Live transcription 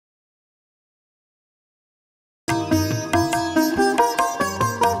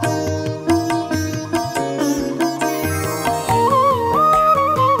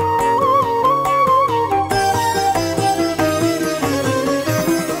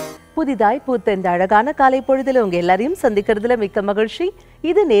புதிதாய் பூத்த இந்த அழகான காலை பொழுதுல உங்க எல்லாரையும் சந்திக்கிறதுல மிக்க மகிழ்ச்சி.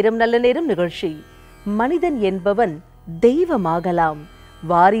 இது நேரம் நல்ல நேரம் நிகழ்ச்சி. மனிதன் என்பவன் தெய்வமாகலாம்,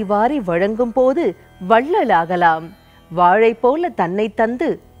 வாரி வாரி வழங்கும் போது வள்ளலாகலாம், வாழை போல தன்னை தந்து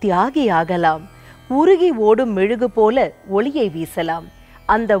தியாகியாகலாம், உருகி ஓடும் மெழுகு போல ஒளியை வீசலாம்.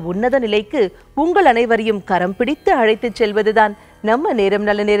 அந்த உன்னத நிலைக்கு உங்கள் அனைவரையும் கரம் பிடித்து அழைத்துச் செல்வதுதான் நம்ம நேரம்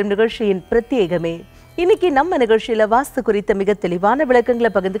நல்ல நேரம் நிகழ்ச்சியின் பிரத்யேகமே. இன்னைக்கு நம்ம நிகழ்ச்சியில வாஸ்து குறித்த மிக தெளிவான விளக்கங்களை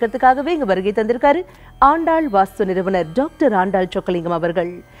பகிர்ந்துக்கிறதுக்காகவே இங்க வருகை தந்திருக்காரு ஆண்டாள் வாஸ்து நிறுவனர் டாக்டர் ஆண்டாள் சொக்கலிங்கம்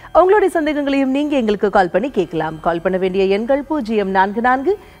அவர்கள். அவங்களுடைய சந்தேகங்களையும் நீங்க எங்களுக்கு கால் பண்ணி கேட்கலாம். கால் பண்ண வேண்டிய எண்கள்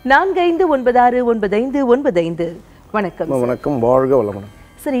 0444459595. வணக்கம். வணக்கம், வாழ்க வளமுடன்.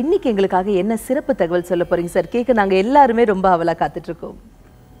 சார், இன்னைக்கு எங்களுக்காக என்ன சிறப்பு தகவல் சொல்ல போறீங்க சார்? கேட்க நாங்க எல்லாருமே ரொம்ப அவலா காத்துட்டு இருக்கோம்.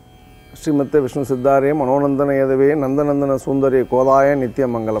 ஸ்ரீமத்தே விஷ்ணு சித்தாரிய மனோநந்தன ஏதவே நந்தநந்தன சுந்தரிய கோதாய நித்திய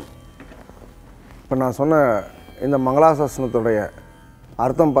மங்கலம். இப்போ நான் சொன்ன இந்த மங்களாசாசனத்துடைய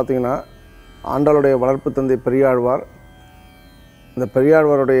அர்த்தம் பார்த்திங்கன்னா, ஆண்டாளுடைய வளர்ப்பு தந்தை பெரியாழ்வார், இந்த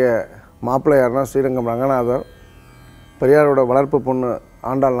பெரியாழ்வாருடைய மாப்பிள்ளை யாருன்னா ஸ்ரீரங்கம் ரங்கநாதர், பெரியாரோட வளர்ப்பு பொண்ணு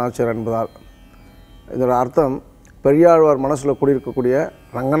ஆண்டாள் நாச்சியார் என்பதால் இதோட அர்த்தம் பெரியாழ்வார் மனசில் குடியிருக்கக்கூடிய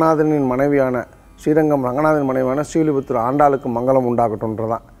ரங்கநாதனின் மனைவியான ஸ்ரீரங்கம் ரங்கநாதன் மனைவியான ஸ்ரீவில்லிபுத்தூர் ஆண்டாளுக்கு மங்களம்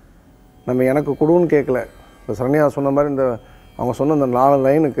உண்டாகட்டும்ன்றதான். நம்ம எனக்கு கொடுன்னு கேட்கல. இப்போ சரண்யா சொன்ன மாதிரி இந்த அவங்க சொன்ன இந்த 4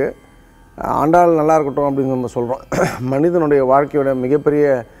 லைனுக்கு ஆண்டாள் நல்லா இருக்கட்டும் அப்படின்னு நம்ம சொல்கிறோம். மனிதனுடைய வாழ்க்கையோட மிகப்பெரிய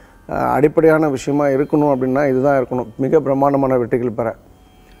அடிப்படையான விஷயமா இருக்கணும் அப்படின்னா இதுதான் இருக்கணும். மிக பிரம்மாண்டமான வெற்றிகள் பெற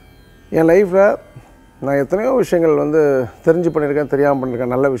என் லைஃப்பில் நான் எத்தனையோ விஷயங்கள் தெரிஞ்சு பண்ணியிருக்கேன், தெரியாமல்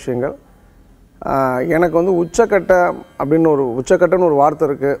பண்ணியிருக்கேன். நல்ல விஷயங்கள். எனக்கு உச்சக்கட்ட அப்படின்னு உச்சக்கட்டன்னு ஒரு வார்த்தை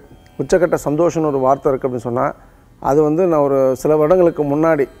இருக்குது, உச்சக்கட்ட சந்தோஷம்னு ஒரு வார்த்தை இருக்குது அப்படின்னு சொன்னால் அது நான் ஒரு சில வருடங்களுக்கு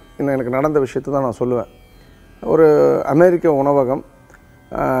முன்னாடி எனக்கு நடந்த விஷயத்தை தான் நான் சொல்லுவேன். ஒரு அமெரிக்க உணவகம்,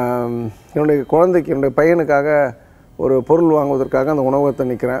 என்னுடைய குழந்தைக்கு, என்னுடைய பையனுக்காக ஒரு பொருள் வாங்குவதற்காக அந்த உணவகத்தை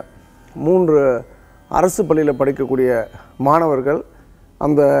நிற்கிறேன். 3 அரசு பள்ளியில் படிக்கக்கூடிய மாணவர்கள்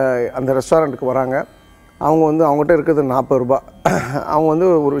அந்த அந்த ரெஸ்டாரண்ட்டுக்கு வராங்க. அவங்க அவங்ககிட்ட இருக்கிறது 40 ரூபா.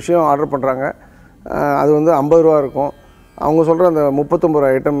 அவங்க ஒரு விஷயம் ஆர்டர் பண்ணுறாங்க. அது 50 ரூபா இருக்கும். அவங்க சொல்கிற அந்த 39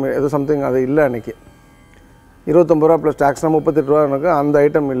 ஐட்டம் ஏதோ சம்திங் அது இல்லை. அன்றைக்கி 29 ரூபா ப்ளஸ் டேக்ஸ்னால் 38 ரூபா எனக்கு அந்த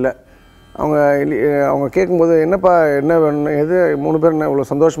ஐட்டம் இல்லை. அவங்க கேட்கும்போது என்னப்பா என்ன வேணும், எது 3 பேர் என்ன இவ்வளோ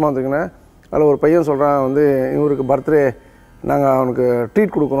சந்தோஷமாக இருந்துக்குன்னா, அதில் ஒரு பையன் சொல்கிறான் இவருக்கு பர்த்டே நாங்கள் அவனுக்கு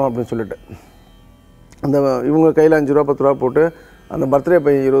ட்ரீட் கொடுக்கணும் அப்படின்னு சொல்லிட்டு அந்த இவங்க கையில் 5 ரூபா 10 ரூபா போட்டு அந்த பர்த்டே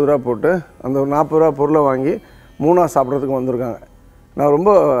பையன் 20 ரூபா போட்டு அந்த ஒரு 40 ரூபா பொருளை வாங்கி 3ஆக சாப்பிட்றதுக்கு வந்திருக்காங்க. நான் ரொம்ப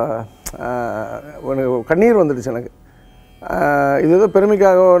கண்ணீர் வந்துடுச்சு எனக்கு. இது ஏதோ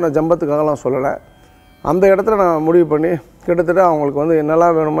பெருமைக்காக நான் ஜம்பத்துக்காகலாம் சொல்லலை. அந்த இடத்துல நான் முடிவு பண்ணி கிட்டத்தட்ட அவங்களுக்கு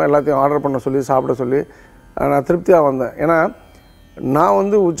என்னெல்லாம் வேணுமோ எல்லாத்தையும் ஆர்டர் பண்ண சொல்லி சாப்பிட சொல்லி நான் திருப்தியாக வந்தேன். ஏன்னா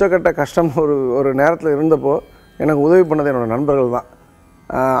நான் உச்சக்கட்ட கஷ்டம் ஒரு நேரத்தில் இருந்தப்போ எனக்கு உதவி பண்ணது என்னோடய நண்பர்கள் தான்.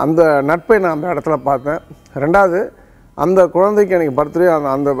 அந்த நட்பை நான் அந்த இடத்துல பார்த்தேன். 2வது, அந்த குழந்தைக்கு எனக்கு பர்த்டே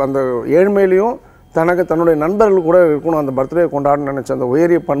அந்த அந்த ஏழ்மையிலையும் தனக்கு தன்னுடைய நண்பர்கள் கூட இருக்கணும் அந்த பர்த்டே கொண்டாடணும்னு நினச்ச அந்த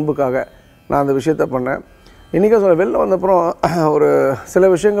உயரிய பண்புக்காக நான் அந்த விஷயத்தை பண்ணேன். இன்றைக்கி வெளில வந்தப்புறம் ஒரு சில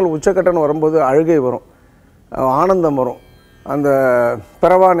விஷயங்கள் உச்சக்கட்டன்னு வரும்போது அழுகை வரும், ஆனந்தம் வரும், அந்த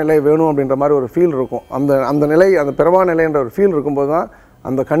பிறவா நிலை வேணும் அப்படின்ற மாதிரி ஒரு ஃபீல் இருக்கும். அந்த நிலை, அந்த பிறவா நிலைன்ற ஒரு ஃபீல் இருக்கும்போது தான்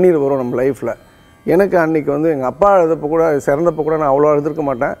அந்த கண்ணீர் வரும் நம்ம லைஃப்பில். எனக்கு அன்றைக்கி எங்கள் அப்பா அழுதப்போ கூட, சிறந்தப்போ கூட நான் அவ்வளோ அழுதுருக்க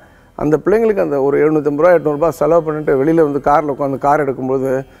மாட்டேன். அந்த பிள்ளைங்களுக்கு அந்த ஒரு 750 ரூபா 800 ரூபா செலவு பண்ணிவிட்டு வெளியில் காரில் உட்காந்து கார் எடுக்கும்போது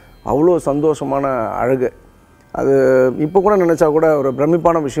அவ்வளோ சந்தோஷமான அழுகு. அது இப்போ கூட நினச்சா கூட ஒரு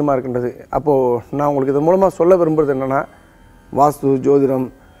பிரமிப்பான விஷயமா இருக்கின்றது. அப்போது நான் உங்களுக்கு இது மூலமாக சொல்ல விரும்புகிறது என்னென்னா, வாஸ்து, ஜோதிடம்,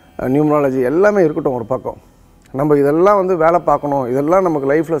 நியூமராலஜி எல்லாமே இருக்கட்டும் ஒரு பக்கம். நம்ம இதெல்லாம் வேலை பார்க்கணும், இதெல்லாம் நமக்கு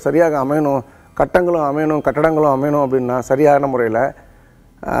லைஃப்பில் சரியாக அமையணும், கட்டங்களும் அமையணும், கட்டடங்களும் அமையணும் அப்படின்னா சரியான முறையில்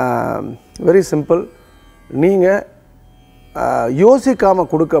வெரி சிம்பிள். நீங்கள்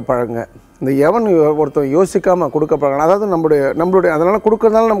யோசிக்காமல் கொடுக்க பழங்க. இந்த ஒருத்தன் யோசிக்காமல் கொடுக்க பழங்க. அதாவது நம்மளுடைய அதனால்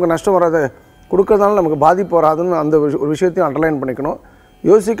கொடுக்கறதுனால நமக்கு நஷ்டம் வராது, கொடுக்கறதுனால நமக்கு பாதிப்பு வராதுன்னு அந்த ஒரு விஷயத்தையும் அண்டர்லைன் பண்ணிக்கணும்.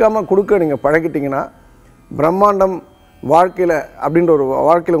 யோசிக்காமல் கொடுக்க நீங்கள் பழகிட்டிங்கன்னா பிரம்மாண்டம் வாழ்க்கையில் அப்படின்ற ஒரு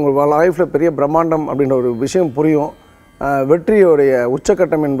வாழ்க்கையில் உங்கள் லைஃப்பில் பெரிய பிரம்மாண்டம் அப்படின்ற ஒரு விஷயம் புரியும். வெற்றியோடைய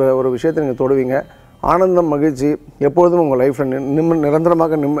உச்சக்கட்டம் என்ற ஒரு விஷயத்தை நீங்கள் தொடுவீங்க. ஆனந்தம், மகிழ்ச்சி எப்பொழுதும் உங்கள் லைஃப்பில்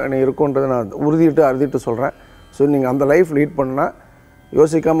நிரந்தரமாக இருக்குன்றதை நான் அறுதிட்டு சொல்கிறேன். ஸோ நீங்கள் அந்த லைஃப் லீட் பண்ணால்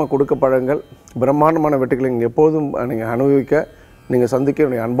யோசிக்காமல் கொடுக்க பழங்கள். பிரம்மாண்டமான வெற்றிகளை நீங்கள் எப்போதும் நீங்கள் அனுபவிக்க, நீங்கள் சந்திக்க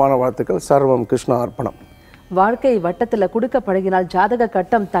என்னுடைய அன்பான வாழ்த்துக்கள். சர்வம் கிருஷ்ண அர்ப்பணம். வாழ்க்கை வட்டத்துல கொடுக்க பழகினால் ஜாதக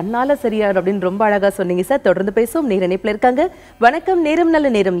கட்டம் தன்னால சரியாயிடும் அப்படின்னு ரொம்ப அழகா சொன்னீங்க சார். தொடர்ந்து பேசுவோம். நேர இணைப்புல இருக்காங்க. வணக்கம், நேரம் நல்ல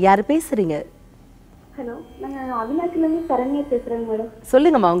நேரம். யார் பேசுறீங்க? ஹலோ, நான் அவினாசிலேருந்து சரண்யா பேசுகிறேங்க மேடம்.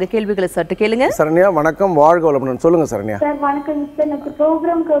 சொல்லுங்கம்மா, உங்க கேள்விகளை சற்று கேளுங்க. சரண்யா வணக்கம், வாழ்க வளமுடன். சொல்லுங்க சரண்யா. சார் வணக்கம் சார், எனக்கு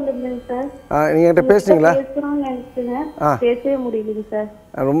ப்ரோக்ராம்க்கு வந்திருந்தேங்க சார். நீங்கள் என்கிட்ட பேசுனீங்களா? பேசணும்னு நினைச்சுங்க, பேசவே முடியலைங்க சார்.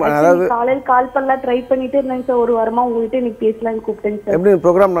 ரொம்ப அதாவது காலையில் கால் பண்ணலாம் ட்ரை பண்ணிட்டு இருந்தேங்க சார். ஒரு வாரமா உங்ககிட்ட இன்னைக்கு பேசலாம்னு கூப்பிட்டேங்க சார். எப்படி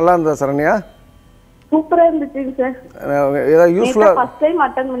ப்ரோக்ராம் நல்லா இருந்தா சரண்யா? சூப்பரா இருந்துச்சுங்க சார். ஏதாவது யூஸ்ஃபுல்லாக ஃபர்ஸ்ட் டைம்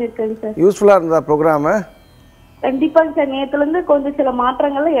அட்டன் பண்ணியிருக்கேங்க சார். யூஸ்ஃபுல்லாக இருந்தா ப்ரோக்ராமு? கண்டிப்பாங்க சார். நேற்றுலேருந்து கொஞ்சம் சில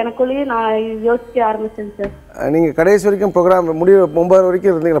மாற்றங்கள்லாம் எனக்குள்ளேயே நான் யோசிக்க ஆரம்பிச்சேங்க சார். நீங்கள் கடைசி வரைக்கும் ப்ரோக்ராம் முடிவு 9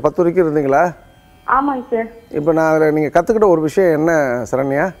 வரைக்கும் இருந்தீங்களா, 10 வரைக்கும் இருந்தீங்களா? ஆமாங்க சார். இப்போ நான் அதில் நீங்கள் கற்றுக்கிட்ட ஒரு விஷயம் என்ன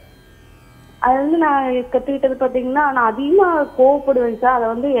சரண்யா? அது வந்து நான் கற்றுக்கிட்டது பார்த்தீங்கன்னா, நான் அதிகமாக கோவப்படுவேங்க சார். அதை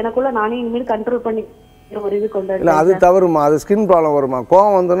வந்து எனக்குள்ள நானே இனிமேல் கண்ட்ரோல் பண்ணி ஒரு இது கொண்டு இல்லை, அது தவறுமா. அது ஸ்கின் ப்ராப்ளம் வருமா.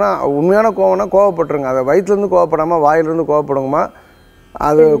 கோவம் வந்துன்னா உண்மையான கோவம்னா கோவப்பட்டுருங்க. அதை வயிற்றுலேருந்து கோவப்படாமல் வாயிலிருந்து கோவப்படுங்கம்மா.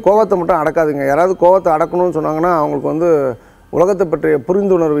 அது கோவத்தை மட்டும் அடக்காதுங்க. யாராவது கோவத்தை அடக்கணும்னு சொன்னாங்கன்னா அவங்களுக்கு வந்து உலகத்தை பற்றிய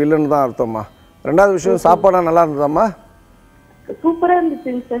புரிந்துணர்வு இல்லைன்னு தான் அர்த்தம்மா. ரெண்டாவது விஷயம், சாப்பாடாக நல்லா இருந்ததாம்மா? சூப்பராக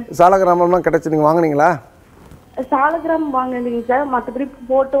இருந்துச்சுங்க சார். சாலகிராமம்லாம் கிடச்சி நீங்கள் வாங்கினீங்களா? சாலகிராமம் வாங்கினீங்க சார், மற்றபடி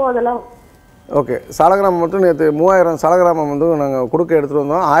போட்டோ அதெல்லாம். ஓகே, சாலகிராமம் மட்டும் நேற்று 3000 சாலகிராமம் வந்து நாங்கள் கொடுக்க எடுத்துகிட்டு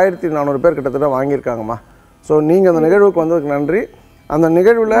வந்தோம். 1400 பேர் கிட்டத்தட்ட வாங்கியிருக்காங்கம்மா. ஸோ நீங்கள் அந்த நிகழ்வுக்கு வந்ததுக்கு நன்றி. அந்த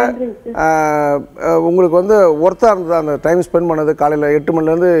நிகழ்வில் உங்களுக்கு வந்து ஒர்த்தாக இருந்தது அந்த டைம் ஸ்பெண்ட் பண்ணது? காலையில் 8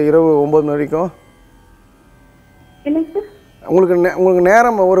 மணிலேருந்து இரவு 9 மணி வரைக்கும் உங்களுக்கு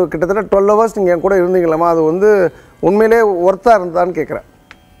நேரம் ஒரு கிட்டத்தட்ட 12 ஹவர்ஸ் நீங்கள் என் கூட இருந்தீங்களாம்மா? அது வந்து உண்மையிலே ஒர்த்தாக இருந்ததான்னு கேட்குறேன்.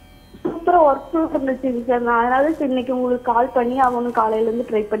 சூப்பராக ஒர்க் இருந்துச்சுங்க சார். நான் அதனால இன்னைக்கு உங்களுக்கு கால் பண்ணி அவனும் காலையிலேருந்து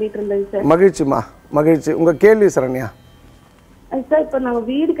ட்ரை பண்ணிட்டு இருந்தேங்க சார். மகிழ்ச்சிம்மா, மகிழ்ச்சி. உங்கள் கேள்வி சரண்யா. சார், இப்போ நாங்கள்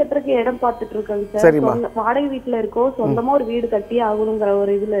வீடு கட்டுறதுக்கு இடம் பார்த்துட்டு இருக்கோங்க சார். சரிம்மா. வாடகை வீட்டில் இருக்கோம். சொந்தமாக ஒரு வீடு கட்டி ஆகணுங்கிற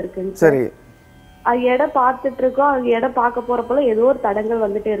ஒரு இதில் இருக்குங்க. சரி, அது இடம் பார்த்துட்டு இருக்கோம். அது இடம் பார்க்க போறப்பல ஏதோ ஒரு தடங்கள்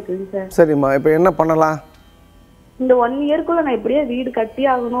வந்துட்டே இருக்குங்க சார். சரிம்மா. இப்போ என்ன பண்ணலாம்? இந்த 1 இயர்க்குள்ள நான் எப்படியே வீடு கட்டி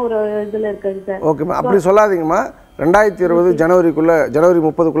ஆகணும் ஒரு இதில் இருக்குங்க சார். ஓகேம்மா, அப்படி சொல்லாதீங்கம்மா. 2020 ஜனவரி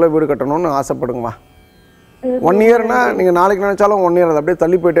 30க்குள்ளே வீடு கட்டணும்னு ஆசைப்படுங்கம்மா. 1 இயர்னா நீங்கள் நாளைக்கு நினச்சாலும் 1 இயர் அது அப்படியே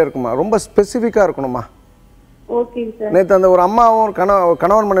தள்ளி போயிட்டே இருக்குமா. ரொம்ப ஸ்பெசிஃபிக்காக இருக்கணும்மா. ஓகேங்க சார். நேற்று அந்த ஒரு அம்மாவும்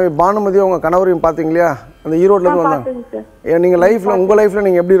கணவன் மனைவி பானுமதியும் அவங்க கணவரையும் பார்த்தீங்க இல்லையா? அந்த ஈரோட்லேருந்து வந்தாங்க. நீங்கள் லைஃப்பில் உங்கள் லைஃப்பில்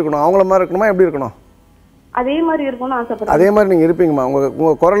நீங்கள் எப்படி இருக்கணும்? அவங்கள மாதிரி இருக்கணுமா, எப்படி இருக்கணும்? அதே மாதிரி இருக்கணும்னு ஆசைப்படுறேன். அதே மாதிரி நீங்கள் இருப்பீங்கம்மா.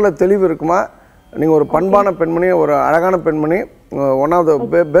 உங்கள் குரலில் தெளிவு இருக்குமா. நீங்கள் ஒரு பண்பான பெண்மணி, ஒரு அழகான பெண்மணி, one of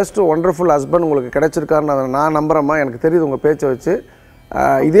the best wonderful husband உங்களுக்கு கிடைச்சிருக்காருன்னு அதை நான் நம்புகிறேம்மா. எனக்கு தெரியுது உங்கள் பேச்சை வச்சு.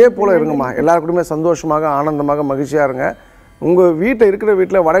 இதே போல் இருங்கம்மா. எல்லாருக்கூடயுமே சந்தோஷமாக ஆனந்தமாக மகிழ்ச்சியாக இருங்க. உங்கள் வீட்டில் இருக்கிற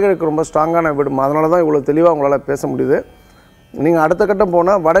வீட்டில் வடகிழக்கு ரொம்ப ஸ்ட்ராங்கான வீடுமா. அதனால தான் இவ்வளோ தெளிவாக உங்களால் பேச முடியுது. நீங்கள் அடுத்த கட்டம்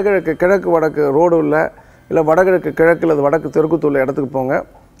போனால் வடகிழக்கு கிழக்கு வடக்கு ரோடு இல்லை வடகிழக்கு கிழக்கு இல்லை வடக்கு தெற்குத்து உள்ள இடத்துக்கு போங்க.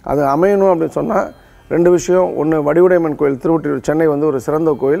 அது அமையணும் அப்படின்னு சொன்னால் 2 விஷயம். ஒன்று, வடிவுடையம்மன் கோயில் திருவொற்றியூர் சென்னை வந்து ஒரு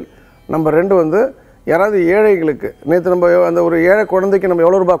சிறந்த கோயில். நம்பர் 2 வந்து யாராவது ஏழைகளுக்கு, நேற்று நம்ம அந்த ஒரு ஏழை குழந்தைக்கு நம்ம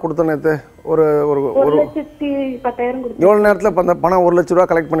எவ்வளோ ரூபாய் கொடுத்தோம் நேற்று? ஒரு ஒரு ஒரு 1,10,000 எவ்வளோ நேரத்தில் அந்த பணம் 1 லட்ச ரூபா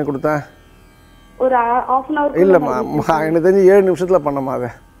கலெக்ட் பண்ணி கொடுத்தேன்? ஒரு ½ அன் அவர். இல்லைம்மா, எனக்கு தெரிஞ்சு 7 நிமிஷத்தில் பண்ணம்மா அதை.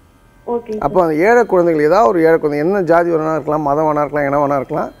 ஓகே. அப்போ அந்த ஏழை குழந்தைகள், ஏதாவது ஒரு ஏழை குழந்தை, என்ன ஜாதி வேணா இருக்கலாம், மதம் வேணா இருக்கலாம், என்ன வேணா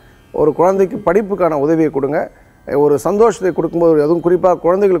இருக்கலாம், ஒரு குழந்தைக்கு படிப்புக்கான உதவியை கொடுங்க. ஒரு சந்தோஷத்தை கொடுக்கும்போது, அதுவும் குறிப்பாக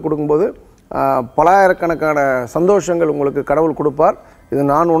குழந்தைகளுக்கு கொடுக்கும்போது பலாயிரக்கணக்கான சந்தோஷங்கள் உங்களுக்கு கடவுள் கொடுப்பார். இது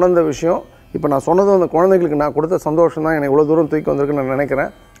நான் உணர்ந்த விஷயம். இப்போ நான் சொன்னதும் அந்த குழந்தைகளுக்கு நான் கொடுத்த சந்தோஷம் தான் என்னை இவ்வளோ தூரம் தூக்கி வந்திருக்குன்னு நான்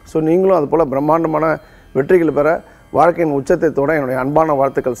நினைக்கிறேன். ஸோ நீங்களும் அது போல் பிரம்மாண்டமான வெற்றிகள் பெற வாழ்க்கையின் உச்சத்தை தொட என்னுடைய அன்பான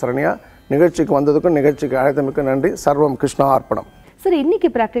வாழ்த்துக்கள் சரண்யா. நிகழ்ச்சிக்கு வந்ததுக்கும் நிகழ்ச்சிக்கு அழைத்தமைக்கு நன்றி. சர்வம் கிருஷ்ணா அர்ப்பணம். சார், இன்னைக்கு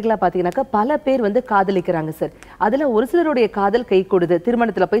ப்ராக்டிக்கலாக பார்த்தீங்கன்னாக்கா பல பேர் வந்து காதலிக்கிறாங்க சார். அதில் ஒரு சிலருடைய காதல் கை கொடுது,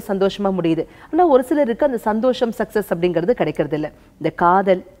 திருமணத்தில் போய் சந்தோஷமாக முடியுது. ஆனால் ஒரு சிலருக்கு அந்த சந்தோஷம் சக்ஸஸ் அப்படிங்கிறது கிடைக்கிறது இல்லை. இந்த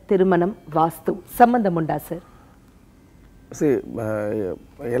காதல், திருமணம், வாஸ்து சம்பந்தம் உண்டா சார்? சரி,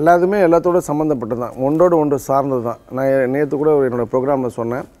 எல்லாத்துமே எல்லாத்தோட சம்மந்தப்பட்டது தான், ஒன்றோடு ஒன்று சார்ந்தது தான். நான் நேற்று கூட என்னோடய ப்ரோக்ராமில்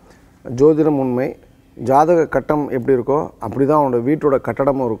சொன்னேன், ஜோதிடம் உண்மை. ஜாதக கட்டம் எப்படி இருக்கோ அப்படி தான் அவனோட வீட்டோட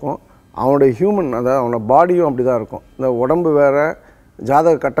கட்டடமும் இருக்கும். அவனுடைய ஹியூமன், அதாவது அவனோட பாடியும் அப்படி தான் இருக்கும். இந்த உடம்பு வேறு,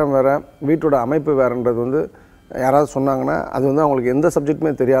 ஜாதக கட்டம் வேறு, வீட்டோட அமைப்பு வேறுன்றது வந்து யாராவது சொன்னாங்கன்னா அது வந்து அவங்களுக்கு எந்த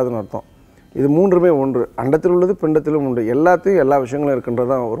சப்ஜெக்ட்டுமே தெரியாதுன்னு அர்த்தம். இது 3மே ஒன்று. அண்டத்தில் உள்ளது பிண்டத்திலும் உண்டு. எல்லாத்தையும் எல்லா விஷயங்களும்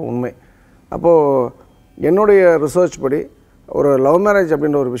இருக்குன்றது தான் ஒரு உண்மை. அப்போது என்னுடைய ரிசர்ச் படி ஒரு லவ் மேரேஜ்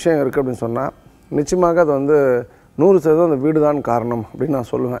அப்படின்ற ஒரு விஷயம் இருக்குது அப்படின்னு சொன்னால் நிச்சயமாக அது வந்து 100% அந்த வீடு தான் காரணம் அப்படின்னு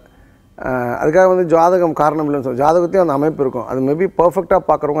நான் சொல்லுவேன். அதுக்காக வந்து ஜாதகம் காரணம் இல்லைன்னு சொல்லுவேன். ஜாதகத்தையும் அந்த அமைப்பு இருக்கும். அது மேபி பர்ஃபெக்டாக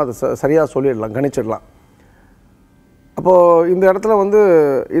பார்க்குறவங்க அதை சரியாக சொல்லிடலாம், கணிச்சிடலாம். அப்போது இந்த இடத்துல வந்து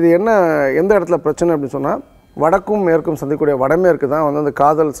இது எந்த இடத்துல பிரச்சனை அப்படின்னு சொன்னால், வடக்கும் மேற்கும் சந்திக்கக்கூடிய வடமேற்கு தான் வந்து அந்த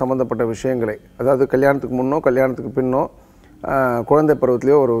காதல் சம்மந்தப்பட்ட விஷயங்களை, அதாவது கல்யாணத்துக்கு முன்னோ கல்யாணத்துக்கு பின்னோ குழந்தை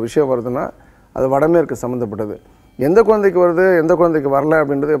பருவத்திலையோ ஒரு விஷயம் வருதுன்னா அது வடமேற்கு சம்மந்தப்பட்டது. எந்த குழந்தைக்கு வருது எந்த குழந்தைக்கு வரல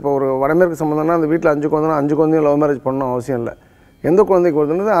அப்படின்றது. இப்போ ஒரு வடமேற்கு சம்மந்தம்னா அந்த வீட்டில் 5 குழந்தைனா 5 குழந்தையும் லவ் மேரேஜ் பண்ணணும் அவசியம் இல்லை. எந்த குழந்தைக்கு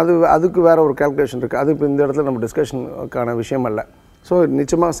வருதுன்றது அதுக்கு வேறு ஒரு கால்குலேஷன் இருக்குது. அது இப்போ இந்த இடத்துல நம்ம டிஸ்கஷனுக்கான விஷயம் அல்ல. ஸோ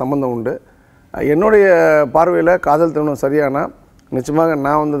நிச்சயமாக சம்மந்தம் உண்டு. என்னுடைய பார்வையில் காதல் திருமணம் சரியானா நிச்சயமாக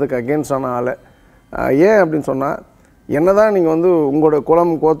நான் வந்து அதுக்கு அகெயின்ஸ்டான ஆள். ஏன் அப்படின்னு சொன்னால், என்ன தான் நீங்கள் வந்து உங்களோட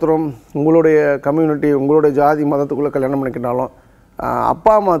குலம் கோத்திரம் உங்களுடைய கம்யூனிட்டி உங்களுடைய ஜாதி மதத்துக்குள்ளே கல்யாணம் பண்ணிக்கிட்டாலும்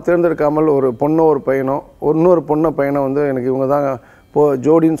அப்பா அம்மா தேர்ந்தெடுக்காமல் ஒரு பொண்ணோ ஒரு பையனோ இன்னொரு பொண்ணை பையனை வந்து எனக்கு இவங்க தான்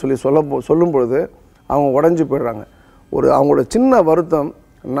ஜோடின்னு சொல்லி சொல்லும் பொழுது அவங்க உடஞ்சி போயிடுறாங்க. அவங்களோட சின்ன வருத்தம்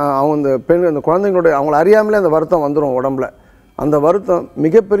அவங்க அந்த குழந்தைங்களுடைய அவங்கள அறியாமலே அந்த வருத்தம் வந்துடும் உடம்புல. அந்த வருத்தம்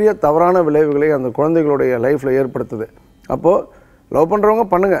மிகப்பெரிய தவறான விளைவுகளை அந்த குழந்தைகளுடைய லைஃப்பில் ஏற்படுத்துது. அப்போது லவ் பண்ணுறவங்க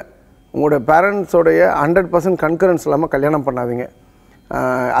பண்ணுங்கள். உங்களுடைய பேரண்ட்ஸோடைய 100% கன்கரன்ஸ் இல்லாமல் கல்யாணம் பண்ணாதீங்க.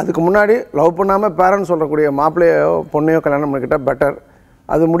 அதுக்கு முன்னாடி லவ் பண்ணாமல் பேரண்ட்ஸ் சொல்லக்கூடிய மாப்பிள்ளையோ பொண்ணையோ கல்யாணம் பண்ணிக்கிட்டால் பெட்டர்.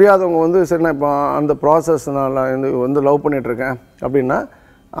 அது முடியாதவங்க வந்து சரி நான் இப்போ அந்த ப்ராசஸ் நான் வந்து லவ் பண்ணிகிட்ருக்கேன் அப்படின்னா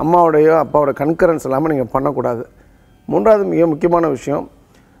அம்மாவோடையோ அப்பாவோட கன்கரன்ஸ் இல்லாமல் நீங்கள் பண்ணக்கூடாது. மூன்றாவது மிக முக்கியமான விஷயம்,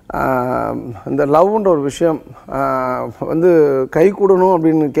 இந்த லவ்ன்ற ஒரு விஷயம் வந்து கை கூடணும்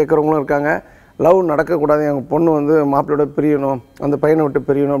அப்படின்னு கேட்குறவங்களும் இருக்காங்க. லவ் நடக்கக்கூடாது, எங்கள் பொண்ணு வந்து மாப்பிள்ளையோட பிரியணும், அந்த பையனை விட்டு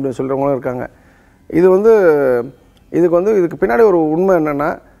பிரியணும் அப்படின்னு சொல்கிறவங்களும் இருக்காங்க. இதுக்கு பின்னாடி ஒரு உண்மை என்னென்னா,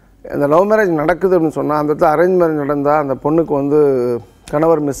 இந்த லவ் மேரேஜ் நடக்குது அப்படின்னு சொன்னால் அந்த இடத்துல அரேஞ்ச் மேரேஜ் நடந்தால் அந்த பொண்ணுக்கு வந்து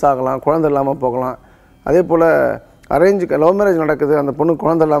கணவர் மிஸ் ஆகலாம், குழந்தை இல்லாமல் போகலாம். அதே போல் லவ் மேரேஜ் நடக்குது, அந்த பொண்ணு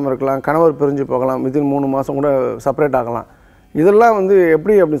குழந்தை இல்லாமல் இருக்கலாம், கணவர் பிரிஞ்சு போகலாம், வித்தின் 3 மாதம் கூட செப்பரேட் ஆகலாம். இதெல்லாம் வந்து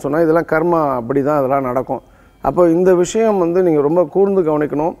எப்படி அப்படின்னு சொன்னால் இதெல்லாம் கர்மா, அப்படி தான் இதெல்லாம் நடக்கும். அப்போ இந்த விஷயம் வந்து நீங்கள் ரொம்ப கூர்ந்து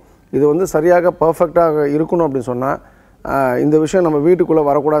கவனிக்கணும். இது வந்து சரியாக பர்ஃபெக்டாக இருக்கணும் அப்படின்னு சொன்னால் இந்த விஷயம் நம்ம வீட்டுக்குள்ளே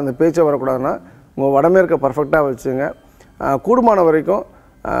வரக்கூடாது, இந்த பேச்சை வரக்கூடாதுன்னா உங்கள் வடமேற்க பர்ஃபெக்டாக வச்சுங்க. கூடுமான வரைக்கும்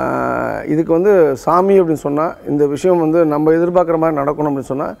இதுக்கு வந்து சாமி அப்படின்னு சொன்னால் இந்த விஷயம் வந்து நம்ம எதிர்பார்க்குற மாதிரி நடக்கணும்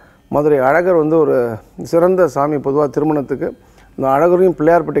அப்படின்னு சொன்னால் மதுரை அழகர் வந்து ஒரு சிறந்த சாமி. பொதுவாக திருமணத்துக்கு இந்த அழகரையும்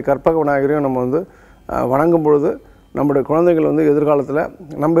பிள்ளையார்பட்டி கற்பக விநாயகரையும் நம்ம வந்து வணங்கும் பொழுது நம்முடைய குழந்தைகள் வந்து எதிர்காலத்தில்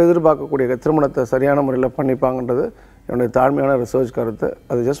நம்ம எதிர்பார்க்கக்கூடிய திருமணத்தை சரியான முறையில் பண்ணிப்பாங்கன்றது என்னுடைய தாழ்மையான ரிசர்ச் கருத்து.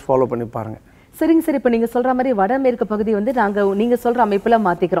 அதை ஜஸ்ட் ஃபாலோ பண்ணி பாருங்கள். சரிங்க சார். இப்போ நீங்கள் சொல்கிற மாதிரி வடமேற்கு பகுதி வந்து நீங்கள் சொல்கிற அமைப்பில்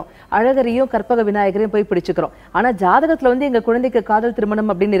மாற்றிக்கிறோம், அழகரையும் கற்பக விநாயகரையும் போய் பிடிச்சிக்கிறோம். ஆனால் ஜாதகத்தில் வந்து எங்கள் குழந்தைக்கு காதல்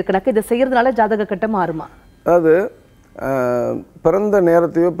திருமணம் அப்படின்னு இருக்குனாக்க இதை செய்கிறதுனால ஜாதக கட்டம் மாறுமா? அதாவது பிறந்த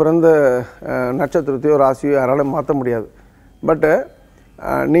நேரத்தையோ பிறந்த நட்சத்திரத்தையோ ராசியோ யாராலும் மாற்ற முடியாது. பட்டு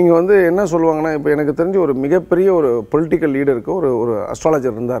நீங்கள் வந்து என்ன சொல்லுவாங்கன்னா, இப்போ எனக்கு தெரிஞ்ச ஒரு மிகப்பெரிய ஒரு பொலிட்டிக்கல் லீடருக்கு ஒரு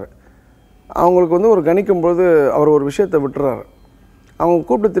அஸ்ட்ராலஜர் இருந்தார். அவங்களுக்கு வந்து ஒரு கணிக்கும்போது அவர் ஒரு விஷயத்தை விட்டுறாரு. அவங்க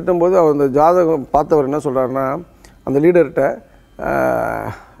கூப்பிட்டு திட்டும்போது அவர் அந்த ஜாதகம் பார்த்தவர் என்ன சொல்கிறாருன்னா, அந்த லீடர்கிட்ட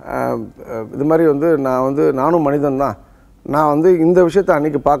இது மாதிரி வந்து நானும் மனிதன் தான், நான் வந்து இந்த விஷயத்தை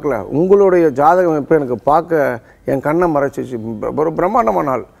அன்றைக்கி பார்க்கல, உங்களுடைய ஜாதகம் எப்போ எனக்கு பார்க்க என் கண்ணை மறைச்சிச்சு. ஒரு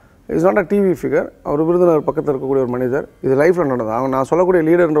பிரம்மாண்டமான ஆள், it's not a TV figure. அவர் விருதுநகர் பக்கத்தில் இருக்கக்கூடிய ஒரு மனிதர். இது லைஃப்பில் நடந்தது. அவங்க நான் சொல்லக்கூடிய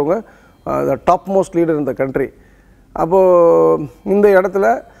லீடர்ன்றவங்க த டாப் மோஸ்ட் லீடர் இந்த கண்ட்ரி. அப்போது இந்த இடத்துல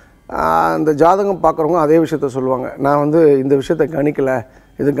அந்த ஜாதகம் பார்க்குறவங்க அதே விஷயத்த சொல்லுவாங்க, நான் வந்து இந்த விஷயத்தை கவனிக்கலை,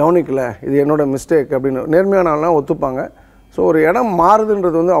 இது என்னோட மிஸ்டேக் அப்படின்னு நேர்மையான ஆள்லாம் ஒத்துப்பாங்க. ஸோ ஒரு இடம்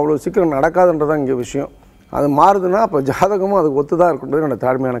மாறுதுன்றது வந்து அவ்வளோ சீக்கிரம் நடக்காதுன்றது தான் இங்கே விஷயம். அது மாறுதுன்னா அப்போ ஜாதகமும் அதுக்கு ஒத்து தான் இருக்குன்றது என்னோட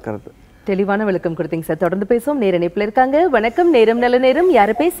தாழ்மையான கருத்து. தெளிவான விளக்கம் கொடுத்தீங்க சார். தொடர்ந்து பேசுவோம். நேர இணைப்பில் இருக்காங்க. வணக்கம், நேரம் நல்ல நேரம்.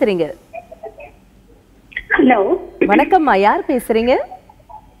 யாரு பேசுறீங்க? ஹலோ, வணக்கம்மா, யார் பேசுறீங்க?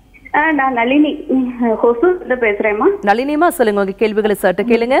 நான் நளினி ஹொசூர்ல பேசுறேன்மா. நளினிமா, சொல்லுங்க உங்க கேள்விகளை சட்ட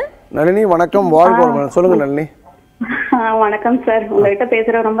கேளுங்க. நளினி வணக்கம், வாழ்க. சொல்லுங்க நளினி. வணக்கம் சார், உங்ககிட்ட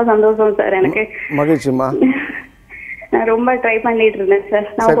பேசுற ரொம்ப சந்தோஷம் சார். எனக்கு மகிழ்ச்சிமா. நான் ரொம்ப ட்ரை பண்ணிட்டு இருந்தேன் சார்.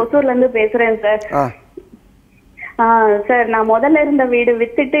 நான் ஹொசூர்ல இருந்து பேசுறேன் சார். சார், நான் முதல்ல இருந்த வீடு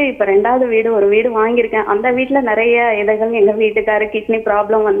வித்துட்டு இப்ப 2வது வீடு ஒரு வீடு வாங்கியிருக்கேன். அந்த வீட்டுல நிறைய இதைகள், எங்க வீட்டுக்காரு கிட்னி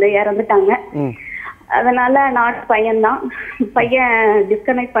ப்ராப்ளம் வந்து இறந்துட்டாங்க. அதனால நான் பையன்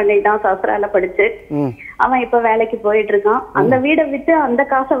டிஸ்கனெக்ட் பண்ணிட்டான் சாஸ்திரால படிச்சு. அவன் இப்ப வேலைக்கு போயிட்டு இருக்கான். அந்த வீடை விட்டு அந்த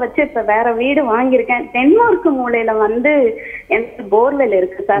காசை வச்சு இப்ப வேற வீடு வாங்கியிருக்கேன். தென்மேற்கு மூலையில வந்து எனக்கு போர்வெல்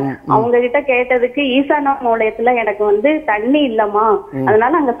இருக்கு சார். அவங்க கிட்ட கேட்டதுக்கு ஈசான மூலையத்துல எனக்கு வந்து தண்ணி இல்லம்மா,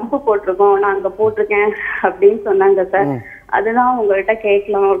 அதனால அங்க பம்பு போட்டிருக்கோம், நான் அங்க போட்டிருக்கேன் அப்படின்னு சொன்னாங்க சார். அதுதான் உங்ககிட்ட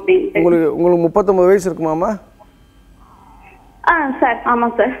கேட்கலாம் அப்படின்ட்டு. உங்களுக்கு 39 வயசு இருக்குமாமா? சார் ஆமா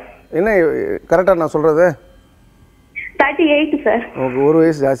சார். என்ன கரெக்டாக நான் சொல்கிறது? 38 சார். ஓகே, ஒரு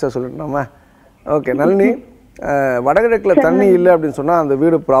வயசு ஜாஸ்தியாக சொல்லிட்டோமா? ஓகே நளினி, வடகிழக்கில் தண்ணி இல்லை அப்படின்னு சொன்னால் அந்த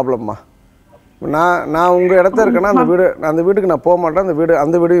வீடு ப்ராப்ளம்மா. நான் உங்கள் இடத்த இருக்கேன்னா அந்த வீட்டுக்கு நான் போக மாட்டேன்.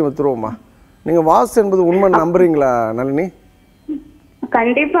 அந்த வீடையும் விற்றுருவோம்மா. நீங்கள் வாஸ்து என்பது உண்மை நம்புறீங்களா நளினி?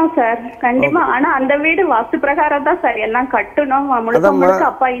 கண்டிப்பா சார், கண்டிப்பா. ஆனா அந்த வீடு வாஸ்து பிரகாரம் தான் சார் எல்லாம் கட்டணும். முழுக்க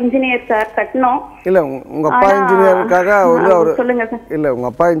அப்பா இன்ஜினியர் சார், கட்டணும். இல்ல உங்க அப்பா இன்ஜினியருக்காக வந்து அவர் சொல்லுங்க சார். இல்ல உங்க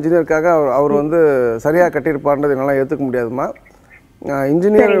அப்பா இன்ஜினியருக்காக அவர் வந்து சரியா கட்டியிருப்பார்ன்றது என்னால ஏத்துக்க முடியாதுமா.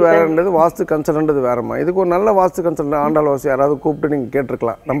 இன்ஜினியர் வேறன்றது வாஸ்து கன்சல்டன்ட் வேறம்மா. இதுக்கு ஒரு நல்ல வாஸ்து கன்சல்டன்ட் ஆண்டாள் வாசி யாராவது கூப்பிட்டு நீங்கள்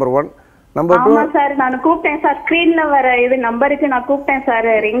கேட்டிருக்கலாம். நம்பர் 1. நம்பர் 2 ஆமா சார், நான் கூப்பிட்டேன் சார். ஸ்கிரீன்ல வர இது நம்பருக்கு நான் கூப்பிட்டேன் சார்.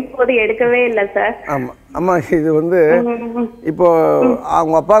 ரிங் போது எடுக்கவே இல்லை சார். ஆமாம் அம்மா, இது வந்து இப்போ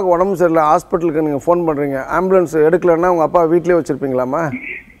அவங்க அப்பாவுக்கு உடம்பு சரியில்லை, ஹாஸ்பிட்டலுக்கு நீங்கள் ஃபோன் பண்ணுறீங்க, ஆம்புலன்ஸ் எடுக்கலன்னா உங்கள் அப்பா வீட்லேயே வச்சுருப்பீங்களாம்மா?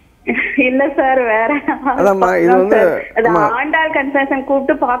 இல்ல சார், வேற அதாம்மா. இது வந்து ஆண்டாள் கன்சல்டன்ட்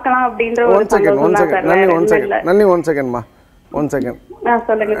கூப்பிட்டு பார்க்கலாம் அப்படின்ற ஒரு ஒன் செகண்ட்.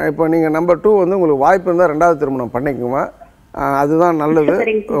 இப்போ நீங்கள் நம்பர் 2 வந்து உங்களுக்கு வாய்ப்பு இருந்தால் 2வது திருமணம் பண்ணிக்கோமா, அதுதான் நல்லது.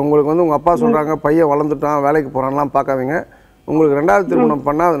 உங்களுக்கு வந்து உங்கள் அப்பா சொல்கிறாங்க பையன் வளர்ந்துட்டான் வேலைக்கு போகிறான்லாம் பார்க்காதீங்க. உங்களுக்கு 2வது திருமணம்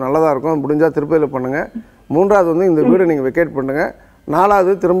பண்ணால் அது நல்லதாக இருக்கும். முடிஞ்சால் திருப்பதியில் பண்ணுங்கள். 3வது வந்து இந்த வீடை நீங்கள் வெக்கேட் பண்ணுங்கள்.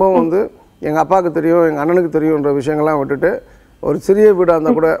 4வது திரும்பவும் வந்து எங்கள் அப்பாவுக்கு தெரியும் எங்கள் அண்ணனுக்கு தெரியுன்ற விஷயங்கள்லாம் விட்டுட்டு ஒரு சிறிய வீடாக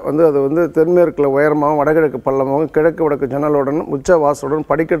இருந்தால் கூட வந்து அது வந்து தென்மேற்கில் உயரமாகவும் வடகிழக்கு பள்ளமாகவும் கிழக்கு வடக்கு ஜன்னலுடன் உச்ச வாசலுடன்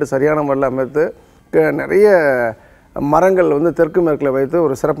படிக்கட்டு சரியான முறையில் அமைத்து நிறைய மரங்கள் வந்து தெற்கு மேற்கில் வைத்து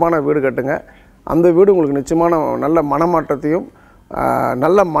ஒரு சிறப்பான வீடு கட்டுங்க. அந்த வீடு உங்களுக்கு நிச்சயமான நல்ல மனமாற்றத்தையும்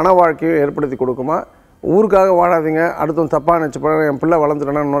நல்ல மன வாழ்க்கையும் ஏற்படுத்தி கொடுக்குமா. ஊருக்காக வாழாதீங்க. அடுத்தவங்க தப்பாக நினச்சி என் பிள்ளை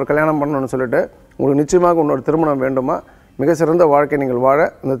வளர்ந்துட்டேன்னா இன்னொரு கல்யாணம் பண்ணணும்னு சொல்லிட்டு உங்களுக்கு நிச்சயமாக இன்னொரு திருமணம் வேண்டுமா. மிக சிறந்த வாழ்க்கை நீங்கள் வாழ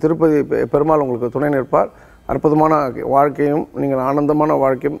இந்த திருப்பதி பெருமாள் உங்களுக்கு துணை நிற்பார். அற்புதமான வாழ்க்கையும் நீங்கள் ஆனந்தமான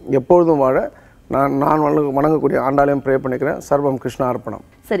வாழ்க்கையும் எப்பொழுதும் வாழ நான் வணங்கக்கூடிய ஆண்டாளையும் ப்ரே பண்ணிக்கிறேன். சர்வம் கிருஷ்ண அர்ப்பணம்.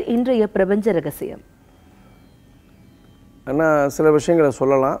 சரி, இன்றைய பிரபஞ்ச ரகசியம் ஏன்னா சில விஷயங்களை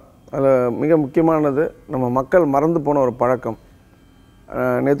சொல்லலாம். அதில் மிக முக்கியமானது நம்ம மக்கள் மறந்து போன ஒரு பழக்கம்.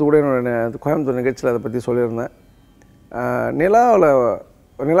 நேற்று கூட என்னோட கோயம்புத்தூர் நிகழ்ச்சியில் அதை பற்றி சொல்லியிருந்தேன்.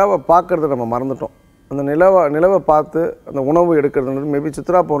 நிலாவை பார்க்குறத நம்ம மறந்துட்டோம். அந்த நிலவை பார்த்து அந்த உணவு எடுக்கிறதுன்றது மேபி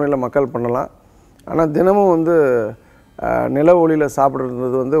சித்ரா பௌர்ணமியில் மக்கள் பண்ணலாம். ஆனால் தினமும் வந்து நில ஒளியில்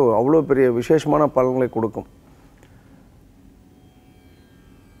சாப்பிட்றது வந்து அவ்வளோ பெரிய விசேஷமான பலன்களை கொடுக்கும்.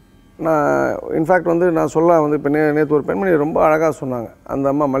 நான் இன்ஃபேக்ட் வந்து நான் சொல்ல வந்து இப்போ நேற்று ஒரு பெண்மணி ரொம்ப அழகாக சொன்னாங்க. அந்த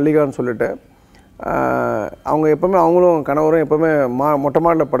அம்மா மல்லிகான்னு சொல்லிட்டு அவங்க எப்போவுமே அவங்களும் கணவரும் எப்போவுமே மொட்டை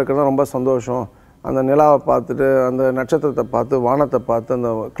மாடியில் படுக்கிறது ரொம்ப சந்தோஷம். அந்த நிலாவை பார்த்துட்டு அந்த நட்சத்திரத்தை பார்த்து வானத்தை பார்த்து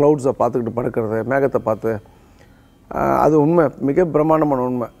அந்த க்ளவுட்ஸை பார்த்துக்கிட்டு படுக்கிறது, மேகத்தை பார்த்து, அது உண்மை, மிக பிரம்மாண்டமான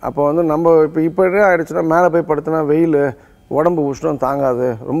உண்மை. அப்போ வந்து நம்ம இப்போ ஆகிடுச்சுன்னா மேலே போய் படுத்துனா வெயில் உடம்பு உஷ்ணம் தாங்காது,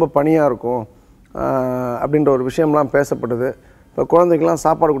 ரொம்ப பனியாக இருக்கும் அப்படின்ற ஒரு விஷயம்லாம் பேசப்படுது. இப்போ குழந்தைக்கெலாம்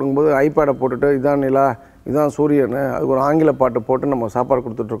சாப்பாடு கொடுக்கும்போது ஐபேடை போட்டுட்டு இதான் நிலா இதான் சூரியன் அதுக்கு ஒரு ஆங்கில பாட்டு போட்டு நம்ம சாப்பாடு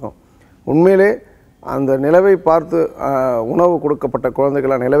கொடுத்துட்ருக்கோம். உண்மையிலே அந்த நிலவை பார்த்து உணவு கொடுக்கப்பட்ட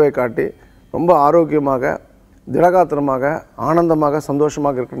குழந்தைகளாக நிலவை காட்டி ரொம்ப ஆரோக்கியமாக திடகாத்திரமாக ஆனந்தமாக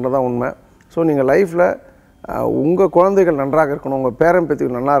சந்தோஷமாக இருக்கின்றதான் உண்மை. ஸோ நீங்கள் லைஃப்பில் உங்கள் குழந்தைகள் நன்றாக இருக்கணும், உங்கள் பேரன்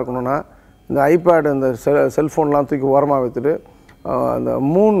பேத்திகள் நல்லா இருக்கணும்னா இந்த ஐபேடு இந்த செல்ஃபோன்லாம் தூக்கி ஓரமாக வைத்துட்டு அந்த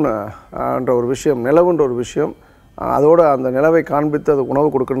மூன்ன்ற ஒரு விஷயம், நிலவுன்ற ஒரு விஷயம், அதோடு அந்த நிலவை காண்பித்து அது உணவு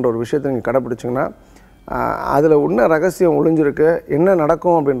கொடுக்குன்ற ஒரு விஷயத்தை நீங்கள் கடைப்பிடிச்சிங்கன்னா அதில் உன்ன ரகசியம் ஒளிஞ்சிருக்கு. என்ன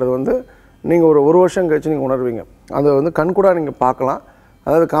நடக்கும் அப்படின்றது வந்து நீங்கள் ஒரு வருஷம் கழிச்சு நீங்கள் உணர்வீங்க. அதை வந்து கண்கூடாக நீங்கள் பார்க்கலாம்.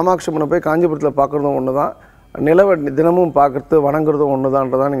 அதாவது காமாட்சி அம்மனை போய் காஞ்சிபுரத்தில் பார்க்குறதும் ஒன்று தான், நிலவை தினமும் பார்க்குறது வணங்குறதும் ஒன்று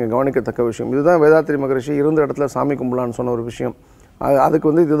தான்றதான் நீங்கள் கவனிக்கத்தக்க விஷயம். இதுதான் வேதாத்திரி மகரிஷி இருந்த இடத்துல சாமி கும்பலான்னு சொன்ன ஒரு விஷயம். அதுக்கு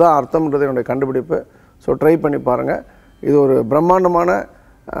வந்து இதுதான் அர்த்தம்ன்றது என்னுடைய கண்டுபிடிப்பு. ஸோ ட்ரை பண்ணி பாருங்கள். இது ஒரு பிரம்மாண்டமான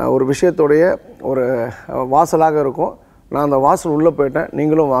ஒரு விஷயத்தோடைய ஒரு வாசலாக இருக்கும். நான் அந்த வாசல் உள்ளே போயிட்டேன்,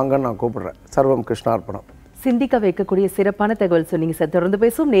 நீங்களும் வாங்கன்னு நான் கூப்பிடுறேன். சர்வம் கிருஷ்ணார்ப்பணம். சிந்திக்க வைக்கக்கூடிய சிறப்பான தகவல் சொன்னீங்க சார். தொடர்ந்து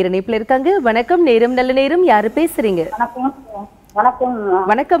பேசும். நேர இணைப்பில் இருக்காங்க. வணக்கம், நேரம் நல்ல நேரம். யாரு பேசுறீங்க?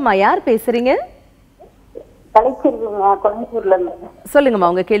 வணக்கம்மா, யார் பேசுறீங்க? சொல்லுங்கம்மா,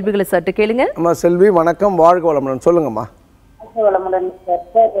 உங்க கேள்விகளை சற்று கேளுங்க. அம்மா செல்வி வணக்கம், வாழ்க வளமுடன். சொல்லுங்கம்மா.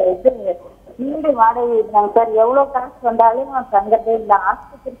 வீடு வாடகை சார், எவ்வளவு காசு வந்தாலும் தங்கதே இல்ல,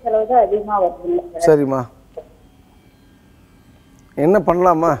 ஆஸ்பத்திரி செலவு தான் அதிகமா வருது. சரிம்மா, என்ன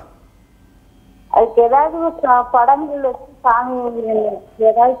பண்ணலாமா? அதுக்கு ஏதாவது படங்கள் வச்சு சாமி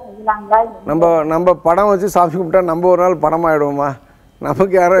ஏதாவது செய்யலாங்களா? நம்ம படம் வச்சு சாமி கும்பிட்டா நம்ம ஒரு நாள் படம் ஆகிடுவோமா?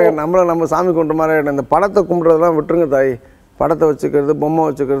 நமக்கு யாரும் நம்ம சாமி கும்பிட்ட மாதிரி ஆகிடும். இந்த படத்தை கும்பிட்றதுலாம் விட்டுருங்க தாய். படத்தை வச்சுக்கிறது, பொம்மை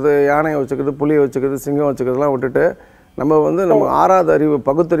வச்சுக்கிறது, யானையை வச்சுக்கிறது, புளியை வச்சுக்கிறது, சிங்கம் வச்சுக்கிறதுலாம் விட்டுட்டு நம்ம வந்து நம்ம ஆறாத அறிவு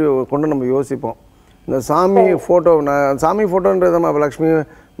பகுத்தறிவை கொண்டு நம்ம யோசிப்போம். இந்த சாமி ஃபோட்டோ, நான் சாமி ஃபோட்டோன்றது நம்ம லக்ஷ்மி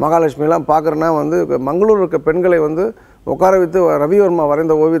மகாலட்சுமிலாம் பார்க்குறேன்னா வந்து மங்களூர் இருக்க பெண்களை வந்து உட்கார வைத்து ரவிவர்மா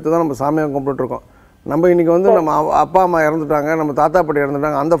வரைந்த ஓவியத்தை தான் நம்ம சாமியாக கும்பிட்டுருக்கோம். நம்ம இன்றைக்கி வந்து நம்ம அப்பா அம்மா இறந்துட்டாங்க, நம்ம தாத்தா பாட்டி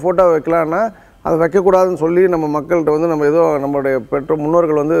இறந்துட்டாங்க, அந்த ஃபோட்டோவை வைக்கலான்னா அதை வைக்கக்கூடாதுன்னு சொல்லி நம்ம மக்கள்கிட்ட வந்து நம்ம ஏதோ நம்மளுடைய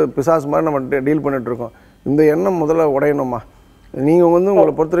முன்னோர்கள் வந்து பிசாசு மாதிரி நம்ம டீல் பண்ணிகிட்ருக்கோம். இந்த எண்ணம் முதல்ல உடையணும்மா. நீங்கள் வந்து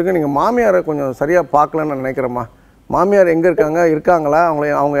உங்களை பொறுத்த வரைக்கும் நீங்கள் மாமியாரை கொஞ்சம் சரியாக பார்க்கலன்னு நான் நினைக்கிறேம்மா. மாமியார் எங்கே இருக்காங்களா?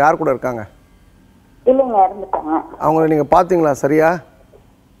 அவங்க யார் கூட இருக்காங்க? அவங்கள நீங்கள் பார்த்தீங்களா சரியா?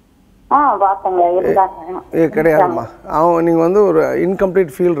 கிடையாதும்மா. நீங்கள் வந்து ஒரு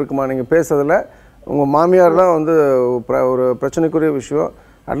இன்கம்ப்ளீட் ஃபீல் இருக்குமா நீங்கள் பேசுறதுல? உங்கள் மாமியார் தான் வந்து ஒரு பிரச்சனைக்குரிய விஷயம்.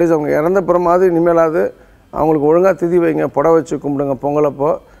 அட்லீஸ்ட் அவங்க இறந்தப்புறமாவது இனிமேலாவது அவங்களுக்கு ஒழுங்காக திதி வைங்க, புடவை வச்சு கும்பிடுங்க பொங்கலப்போ.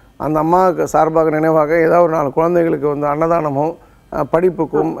 அந்த அம்மாவுக்கு சார்பாக நினைவாக ஏதோ ஒரு 4 குழந்தைகளுக்கு வந்து அன்னதானமும்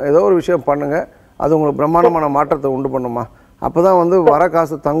படிப்புக்கும் ஏதோ ஒரு விஷயம் பண்ணுங்கள். அது உங்களுக்கு பிரம்மாண்டமான மாற்றத்தை உண்டு பண்ணுமா. அப்போ தான் வந்து வர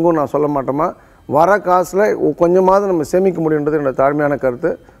காசு தங்கும் நான் சொல்ல மாட்டோமா. வர காசில் கொஞ்சமாவது நம்ம சேமிக்க முடியுன்றது என்னோட தாழ்மையான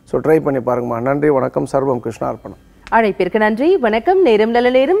கருத்து. ஸோ ட்ரை பண்ணி பாருங்கம்மா. நன்றி, வணக்கம். சர்வம் கிருஷ்ணார்ப்பணம். அழைப்பிற்கு நன்றி. வணக்கம். நேரம் நல்ல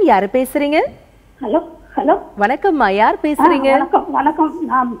நேரம். யார் பேசுறீங்க? ஹலோ ஹலோ வணக்கம்மா, யார் பேசுறீங்க? வணக்கம் வணக்கம்,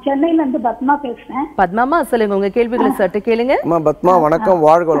 நான் சென்னையில இருந்து பத்மா பேசுறேன். பத்மாமா, சொல்லுங்க உங்க கேள்விகளை சற்று கேளுங்க. அம்மா பத்மா, வணக்கம்.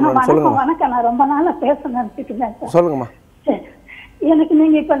 வாழ்க வளமுடன். சொல்லுங்க. வணக்கம், நான் ரொம்ப நாளா பேச நினைச்சிட்டு சொல்லுங்கம்மா. எனக்கு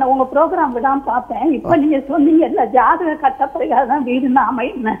நீங்க இப்ப உங்க ப்ரோக்ராம் தான் பார்த்தேன். இப்ப நீங்க சொன்னீங்க இல்ல, ஜாதக கட்டப்படிதான் வீடுன்னு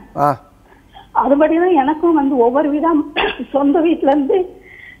அமைன்னு. அதுபடிதான் எனக்கும் வந்து ஒவ்வொரு வீடா சொந்த வீட்டுல இருந்து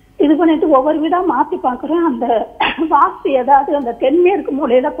இது பண்ணிட்டு ஒவ்வொரு வீடா மாத்தி பாக்குறேன். அந்த வாஸ்து ஏதாவது அந்த தென்மேற்கு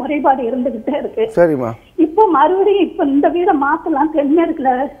மூலையில குறைபாடு இருந்துகிட்டே இருக்கு. சரிம்மா. இப்போ மறுபடியும் இப்ப இந்த வீடை மாத்தலாம், தென்மேற்குல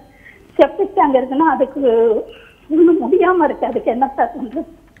செப்டிக் டேங்க் இருக்குன்னா அதுக்கு இன்னும் முடியாம இருக்கு. அதுக்கு என்ன சார் பண்றது?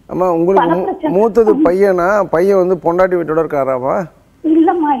 அம்மா, உங்களுக்கு மூத்தது பையனா? பையன் வந்து பொண்டாட்டி வீட்டோட இருக்காராமா?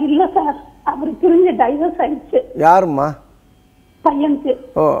 இல்லம்மா, இல்ல சார், அவரு பிரிஞ்சு டைவர்ஸ் ஆயிடுச்சு. யாரும்மா? பையனுக்கு.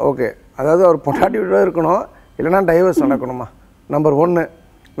 ஓ, ஓகே. அதாவது அவர் பொண்டாட்டி வீட்டோட இருக்கணும், இல்லைன்னா டைவர்ஸ் நடக்கணுமா? நம்பர் 1.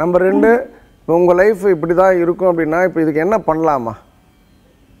 நம்பர் 2, உங்கள் லைஃப் இப்படி தான் இருக்கும் அப்படின்னா இப்போ இதுக்கு என்ன பண்ணலாமா?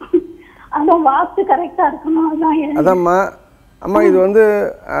 அதான் வாஸ்து கரெக்டா இருக்கணும். அதாம்மா. அம்மா, இது வந்து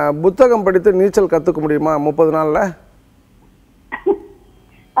புத்தகம் படித்து நீச்சல் கற்றுக்க முடியுமா 30 நாளில்?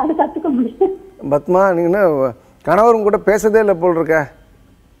 அது கற்றுக்க முடியும். பத்மா, நீங்கள் கணவரும் கூட பேசதே இல்லை போல் இருக்க.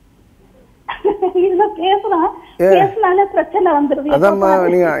 அதாம்மா,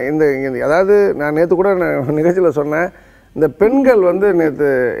 நீங்கள் இந்த அதாவது நான் நேற்று கூட நிகழ்ச்சியில் சொன்னேன், இந்த பெண்கள் வந்து நேற்று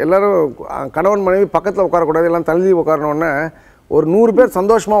எல்லாரும் கணவன் மனைவி பக்கத்தில் உட்காரக்கூடாது, எல்லாம் தள்ளி உட்காரணுன்னே ஒரு 100 பேர்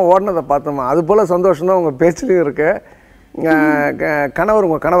சந்தோஷமாக ஓடினதை பார்த்தோம்மா. அது போல் சந்தோஷம் தான் உங்கள் பேச்சுலையும் இருக்கு. உங்கள்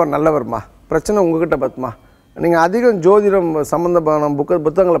கணவர் நல்லவர்மா. பிரச்சனை உங்ககிட்ட பத்மா. நீங்கள் அதிகம் ஜோதிடம் சம்மந்தமான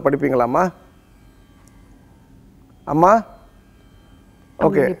புத்தகங்களை படிப்பீங்களாம்மா? அம்மா,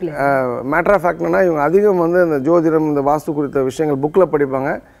 ஓகே. மேட்டர் ஆஃப் ஃபேக்ட்னா இவங்க அதிகம் வந்து இந்த ஜோதிடம், இந்த வாஸ்து குறித்த விஷயங்கள் புக்கில்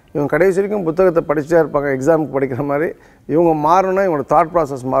படிப்பாங்க. இவங்க கடைசி வரைக்கும் புத்தகத்தை படிச்சுட்டே இருப்பாங்க, எக்ஸாமுக்கு படிக்கிற மாதிரி. இவங்க மாறணும்னா இவங்களோட தாட்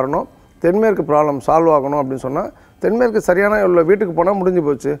ப்ராசஸ் மாறணும். தென்மேற்கு ப்ராப்ளம் சால்வ் ஆகணும் அப்படின்னு சொன்னால் தென்மேற்கு சரியான உள்ள வீட்டுக்கு போனால் முடிஞ்சு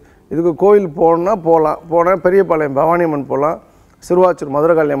போச்சு. இதுக்கு கோயில் போகணுன்னா போனால் பெரியபாளையம் பவானியம்மன் போகலாம், சிறுவாச்சூர்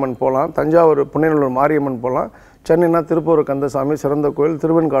மதுரகாளியம்மன் போகலாம், தஞ்சாவூர் புண்ணியநல்லூர் மாரியம்மன் போகலாம், சென்னைனா திருப்பூர் கந்தசாமி சிறந்த கோயில்,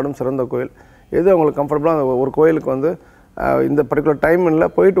 திருவெண்காடும் சிறந்த கோயில். எது அவங்களுக்கு கம்ஃபர்டபுளாக ஒரு கோயிலுக்கு வந்து இந்த பர்டிகுலர்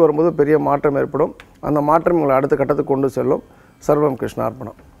டைமில் போயிட்டு வரும்போது பெரிய மாற்றம் ஏற்படும். அந்த மாற்றம் உங்களை அடுத்த கட்டத்துக்கு கொண்டு செல்லும். சர்வம்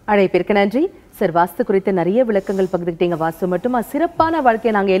கிருஷ்ணார்ப்பணம். அழைப்பிற்கு நன்றி சார். வாஸ்து குறித்த நிறைய விளக்கங்கள் பகிர்ந்துக்கிட்டீங்க. வாஸ்து மட்டுமா சிறப்பான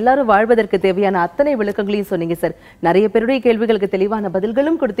வாழ்க்கையை நாங்கள் எல்லாரும் வாழ்வதற்கு தேவையான அத்தனை விளக்கங்களையும் சொன்னீங்க சார். நிறைய பேருடைய கேள்விகளுக்கு தெளிவான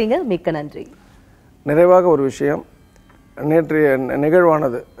பதில்களும் கொடுத்தீங்க. மிக்க நன்றி. நிறைவாக ஒரு விஷயம், நேற்றைய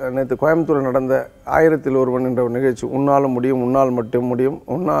நிகழ்வானது நேற்று கோயம்புத்தூரில் நடந்த 1000ல் ஒருவன் என்ற ஒரு நிகழ்ச்சி, உன்னாலும் முடியும் உன்னால் மட்டும் முடியும்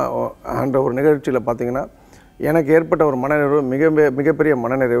என்ற ஒரு நிகழ்ச்சியில் பார்த்தீங்கன்னா எனக்கு ஏற்பட்ட ஒரு மனநிறைவு, மிகப்பெரிய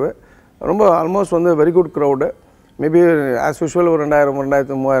மனநிறைவு. ரொம்ப ஆல்மோஸ்ட் வந்து very good crowd. Maybe as usual ஒரு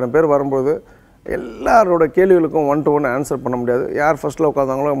 2000, 3000 பேர் வரும்போது எல்லாரோட கேள்விகளுக்கும் 1 to 1 ஆன்சர் பண்ண முடியாது. யார் ஃபஸ்ட்டில்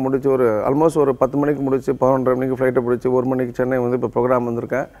உட்காந்தாங்களோ முடிச்சு ஒரு ஆல்மோஸ்ட் ஒரு 10 மணிக்கு முடிச்சு 11:30 மணிக்கு ஃப்ளைட்டை பிடிச்சி 1 மணிக்கு சென்னை வந்து இப்போ ப்ரோக்ராம்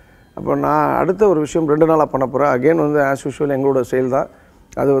வந்திருக்கேன். அப்போ நான் அடுத்த ஒரு விஷயம் 2 நாளாக பண்ண போகிறேன். அகெயின் வந்து ஆஸ் யூஷுவல் எங்களோட செயல் தான்.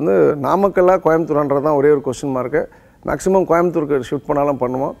 அது வந்து நாமக்கல்லா கோயம்புத்தூர்ன்றது தான் ஒரே ஒரு கொஸ்டின் மார்க்கு. மேக்ஸிமம் கோயம்புத்தூருக்கு ஷிஃப்ட் பண்ணாலும்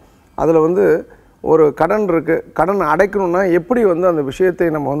பண்ணுவோம். அதில் வந்து ஒரு கடன் இருக்குது, கடன் அடைக்கணும்னா எப்படி வந்து அந்த விஷயத்தை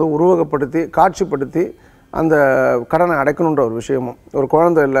நம்ம வந்து உருவகப்படுத்தி காட்சிப்படுத்தி அந்த கடனை அடைக்கணுன்ற ஒரு விஷயமும், ஒரு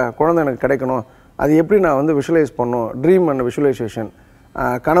குழந்தை இல்லை, குழந்தை எனக்கு கிடைக்கணும், அது எப்படி நான் வந்து விஷுவலைஸ் பண்ணணும், ட்ரீம் அண்ட் விஷுவலைசேஷன்,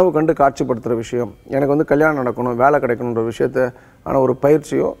 கனவு கண்டு காட்சிப்படுத்துகிற விஷயம், எனக்கு வந்து கல்யாணம் நடக்கணும், வேலை கிடைக்கணுன்ற விஷயத்தை ஆனால் ஒரு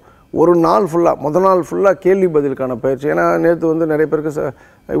பயிற்சியும், ஒரு நாள் ஃபுல்லாக முதல் நாள் ஃபுல்லாக கேள்வி பதிலுக்கான பயிற்சி. ஏன்னா நேற்று வந்து நிறைய பேருக்கு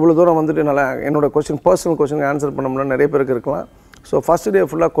இவ்வளோ தூரம் வந்துட்டு நல்லா என்னோடய பர்சனல் கொஸ்டினுக்கு ஆன்சர் பண்ண முடியல, நிறைய பேருக்கு இருக்கலாம். ஸோ ஃபஸ்ட் டே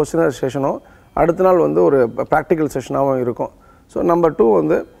ஃபுல்லாக கொஸ்டினர் செஷனும் அடுத்த நாள் வந்து ஒரு ப்ராக்டிக்கல் செஷனாகவும் இருக்கும். ஸோ நம்பர் 2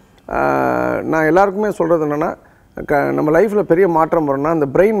 வந்து நான் எல்லாருக்குமே சொல்கிறது என்னென்னா, நம்ம லைஃப்பில் பெரிய மாற்றம் வரணும்னா அந்த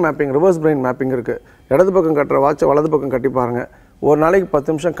brain mapping, reverse brain mapping இருக்குது. இடது பக்கம் கட்டுற வாட்சை வலது பக்கம் கட்டி பாருங்கள். ஒரு நாளைக்கு 10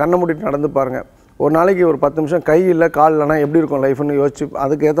 நிமிஷம் கண்ணை மூடிட்டு நடந்து பாருங்கள். ஒரு நாளைக்கு ஒரு 10 நிமிஷம் கை இல்லை கால் இல்லைனா எப்படி இருக்கும் லைஃப்னு யோசிச்சு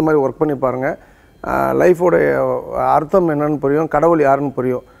அதுக்கு ஏற்ற மாதிரி ஒர்க் பண்ணி பாருங்கள். லைஃபோடைய அர்த்தம் என்னன்னு புரியும், கடவுள் யாருன்னு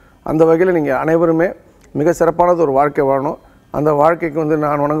புரியும். அந்த வகையில் நீங்கள் அனைவருமே மிக சிறப்பானது ஒரு வாழ்க்கை வாழணும். அந்த வாழ்க்கைக்கு வந்து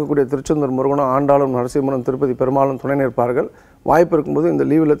நான் வணங்கக்கூடிய திருச்செந்தூர் முருகனும் ஆண்டாளும் நரசிம்மனும் திருப்பதி பெருமாளும் துணை நிற்பார்கள். வாய்ப்பு இருக்கும்போது இந்த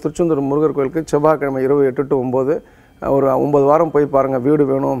லீவில் திருச்செந்தூர் முருகர் கோயிலுக்கு செவ்வாய்க்கிழமை இரவு 8 to 9 ஒரு 9 வாரம் போய் பாருங்கள். வீடு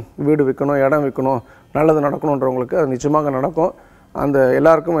வேணும், வீடு விற்கணும், இடம் விற்கணும், நல்லது நடக்கணுன்றவங்களுக்கு அது நிச்சயமாக நடக்கும். அந்த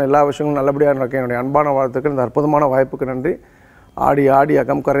எல்லாருக்கும் எல்லா விஷயங்களும் நல்லபடியாக நடக்க என்னுடைய அன்பான வாழ்த்துக்கள். இந்த அற்புதமான வாய்ப்புக்கு நன்றி. ஆடி ஆடி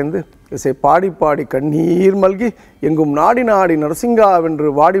அகம் கரைந்து இசை பாடி பாடி கண்ணீர் மல்கி எங்கும் நாடி நாடி நரசிங்காவென்று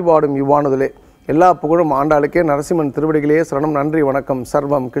வாடி பாடும் இவ்வானுதலே. எல்லா புகழும் ஆண்டாளுக்கே. நரசிம்மன் திருவடிகளே சரணம். நன்றி, வணக்கம்.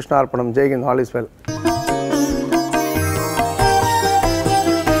 சர்வம் கிருஷ்ணார்ப்பணம். ஜெய்ஹிந்த். All is well.